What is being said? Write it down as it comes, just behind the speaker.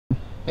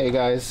Hey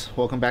guys,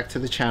 welcome back to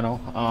the channel.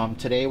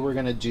 Today we're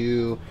gonna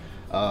do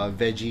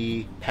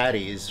veggie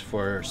patties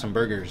for some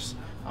burgers.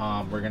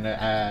 We're gonna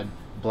add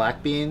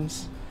black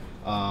beans,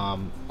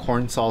 corn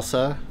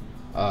salsa,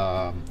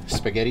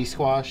 spaghetti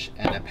squash,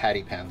 and a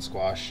patty pan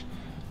squash,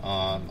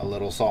 a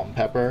little salt and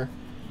pepper,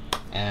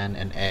 and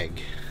an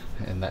egg.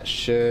 And that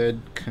should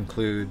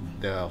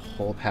conclude the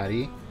whole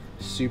patty.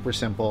 Super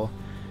simple,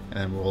 and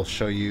then we'll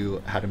show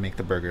you how to make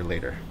the burger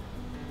later.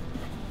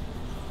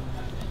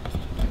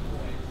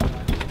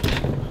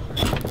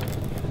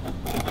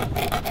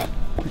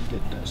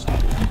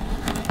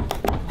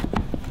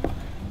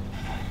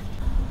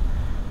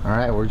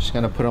 Alright, we're just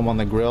going to put them on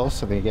the grill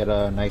so they get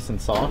nice and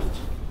soft.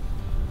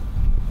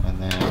 And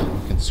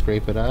then we can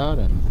scrape it out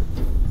and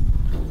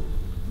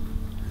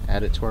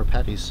add it to our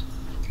patties.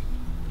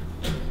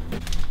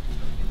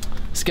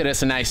 Let's get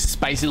us a nice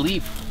spicy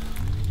leaf.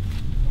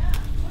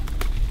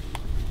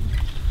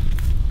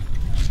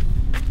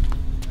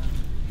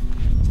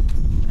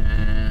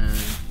 And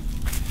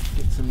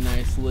get some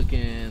nice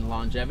looking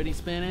longevity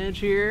spinach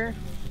here.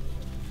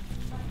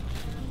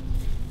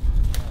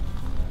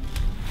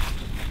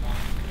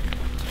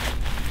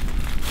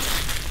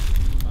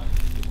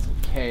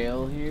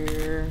 Kale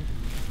here.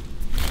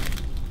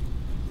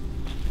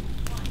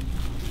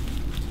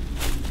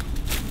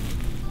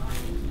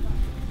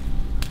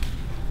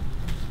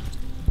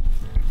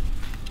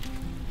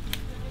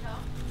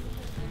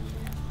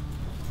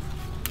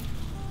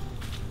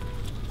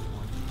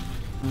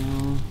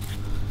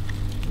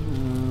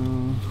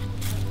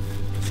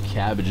 This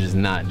cabbage is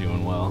not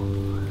doing well.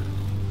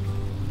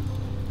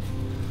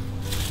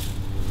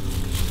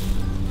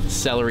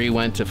 Celery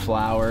went to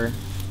flour.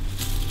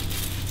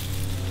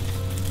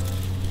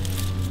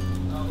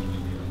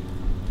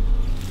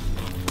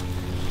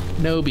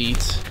 No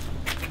beets.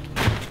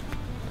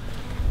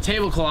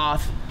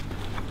 Tablecloth.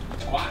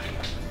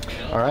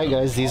 Alright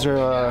guys, these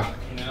are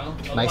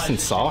nice and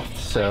soft,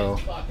 so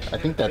I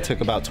think that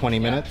took about 20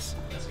 minutes.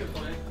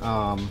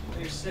 I'm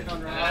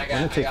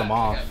gonna take them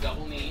off,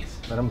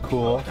 let them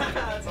cool.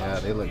 Yeah,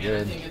 they look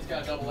good. I think it's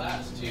got double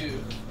ass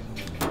too.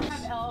 I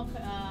have elk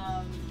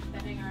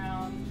standing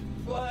around.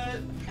 What?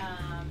 So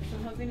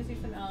I'm hoping to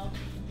see some elk.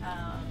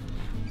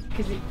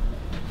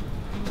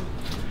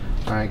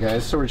 Alright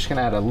guys, so we're just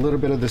gonna add a little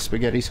bit of the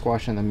spaghetti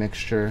squash in the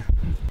mixture.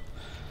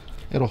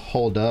 It'll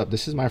hold up.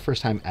 This is my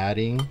first time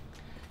adding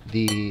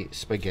the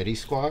spaghetti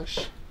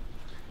squash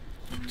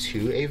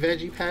to a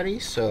veggie patty,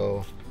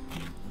 so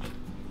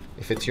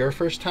if it's your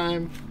first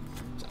time,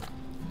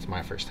 it's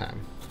my first time.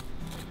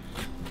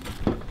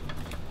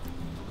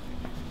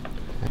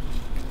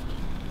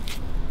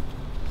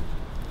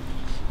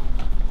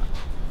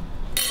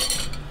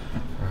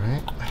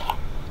 Alright,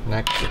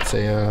 next it's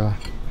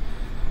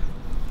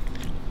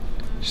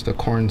just a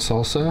corn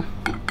salsa.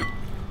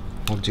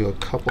 I'll do a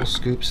couple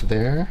scoops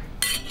there.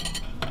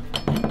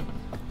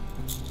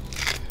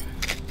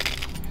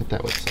 Hit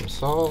that with some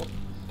salt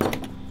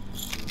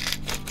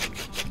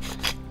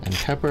and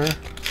pepper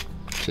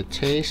to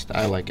taste.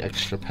 I like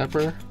extra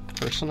pepper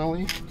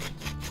personally.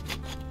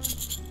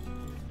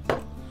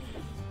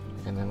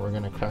 And then we're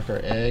gonna crack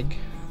our egg.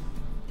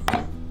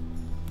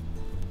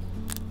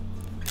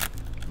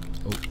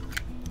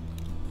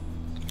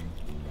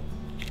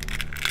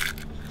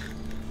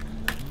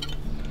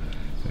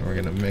 We're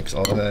gonna mix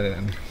all of that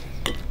in.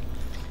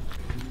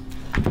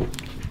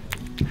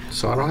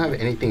 So I don't have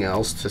anything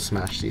else to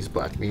smash these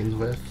black beans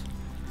with,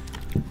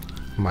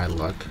 my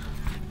luck.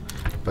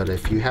 But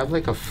if you have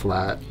like a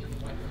flat,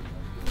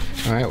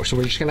 all right, so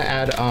we're just gonna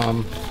add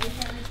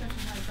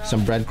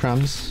some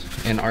breadcrumbs.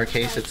 In our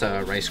case, it's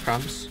rice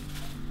crumbs.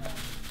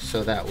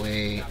 So that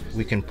way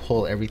we can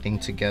pull everything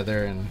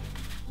together and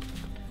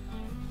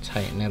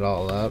tighten it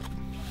all up.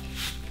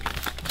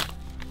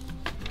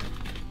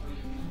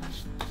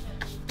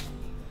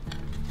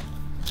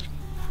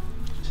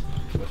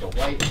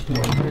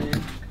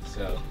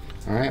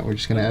 All right, we're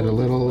just gonna add a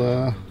little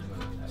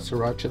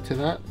sriracha to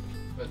that.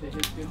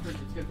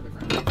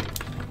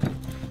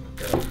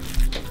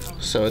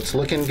 So it's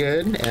looking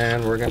good,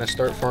 and we're gonna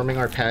start forming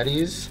our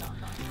patties.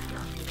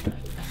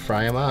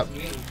 Fry them up.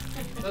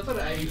 That's what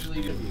I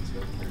usually do.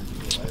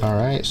 All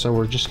right, so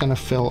we're just gonna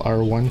fill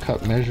our 1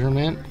 cup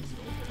measurement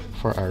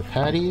for our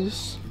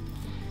patties,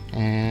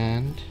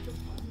 and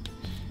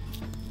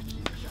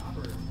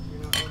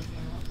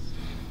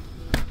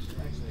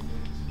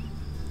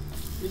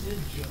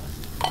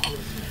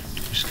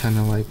just kind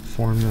of like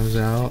form those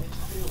out.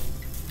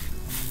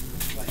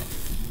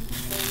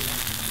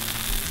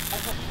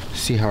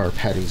 See how our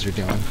patties are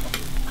doing.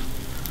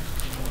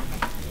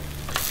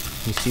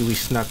 You see we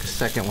snuck a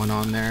second one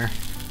on there,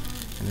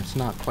 and it's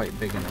not quite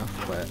big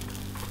enough, but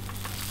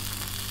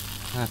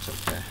that's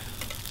okay.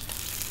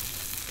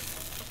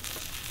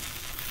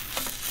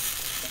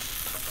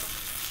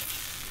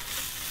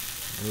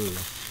 Ooh.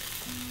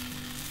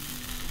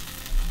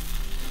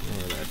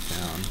 Lower that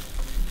down.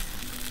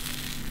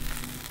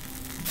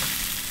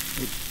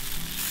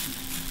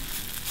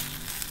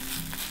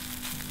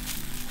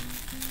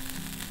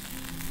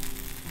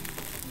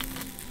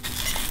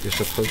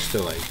 you're supposed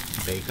to like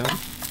bake them.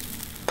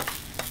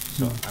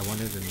 So I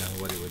wanted to know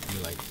what it would be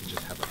like to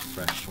just have a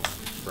fresh one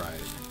fried.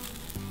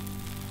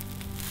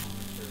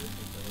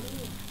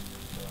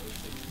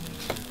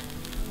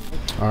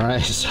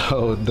 Alright,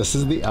 so this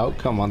is the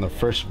outcome on the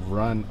first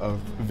run of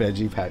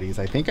veggie patties.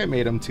 I think I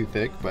made them too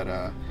thick,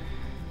 but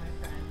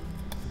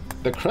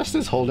the crust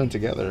is holding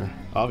together,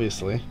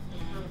 obviously,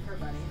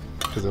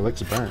 because it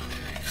looks burnt.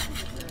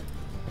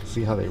 Let's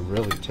see how they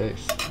really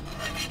taste.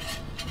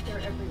 They're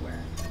everywhere.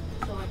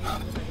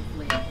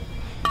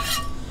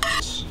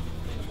 So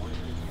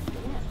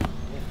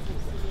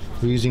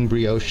We're using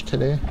brioche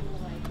today.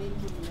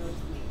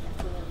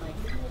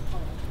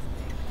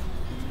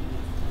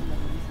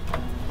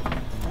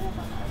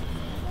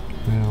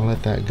 And I'll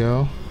let that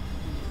go.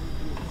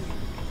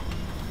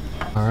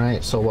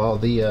 Alright, so while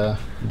the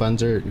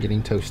buns are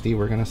getting toasty,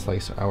 we're gonna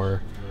slice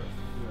our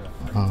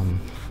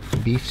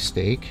beef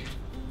steak.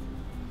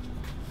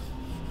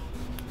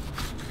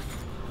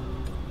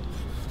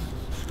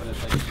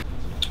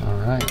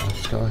 Alright,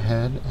 let's go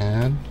ahead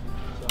and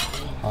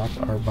pop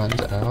our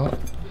buns out.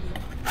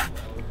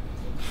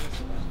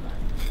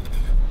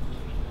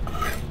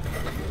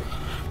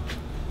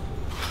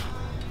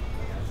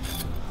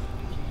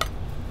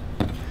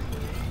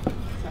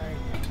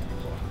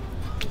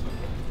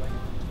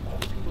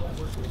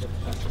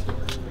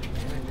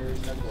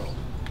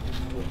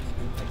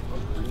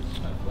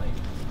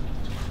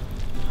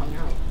 Hung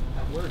out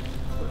at work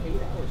for 8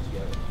 hours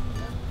together.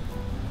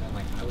 And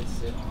like I would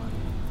sit on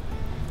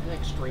an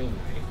extreme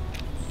night,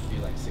 be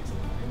like 6 in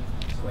the morning,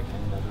 so like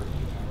another 8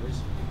 hours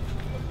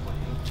of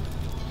playing.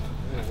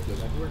 And then I would go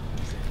back to work and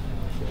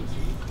like go to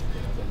sleep,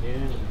 get up at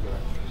noon, and then go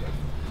back to work.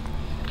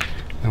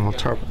 And we'll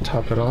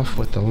top it off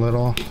with a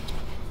little.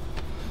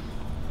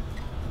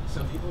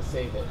 Some people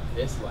say that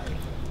this life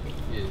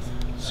is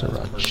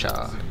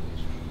Sriracha.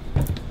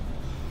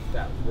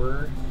 That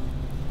we're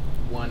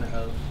one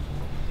of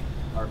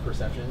our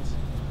perceptions.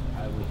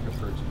 I would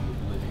prefer to be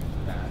living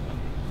that.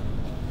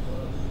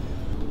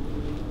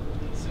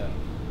 So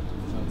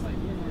it's like,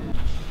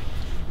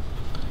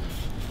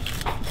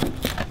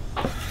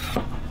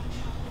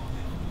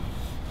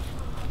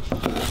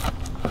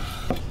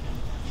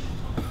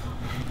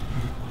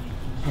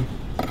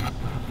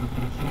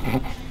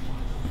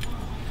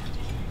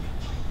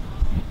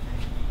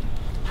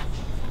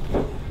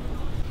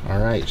 All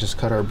right, just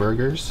cut our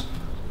burgers.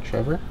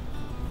 Trevor?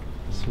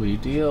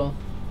 sweet deal.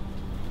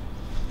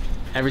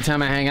 Every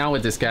time I hang out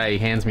with this guy, he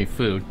hands me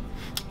food.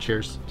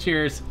 Cheers.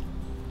 Cheers.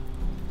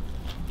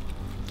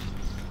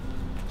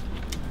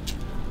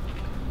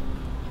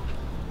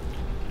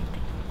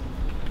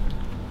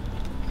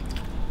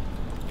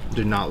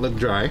 Did not look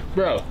dry,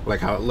 Bro, like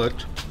how it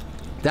looked.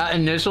 that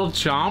initial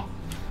chomp,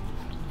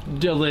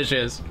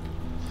 delicious.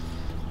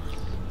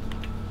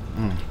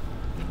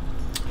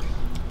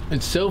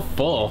 It's so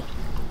full.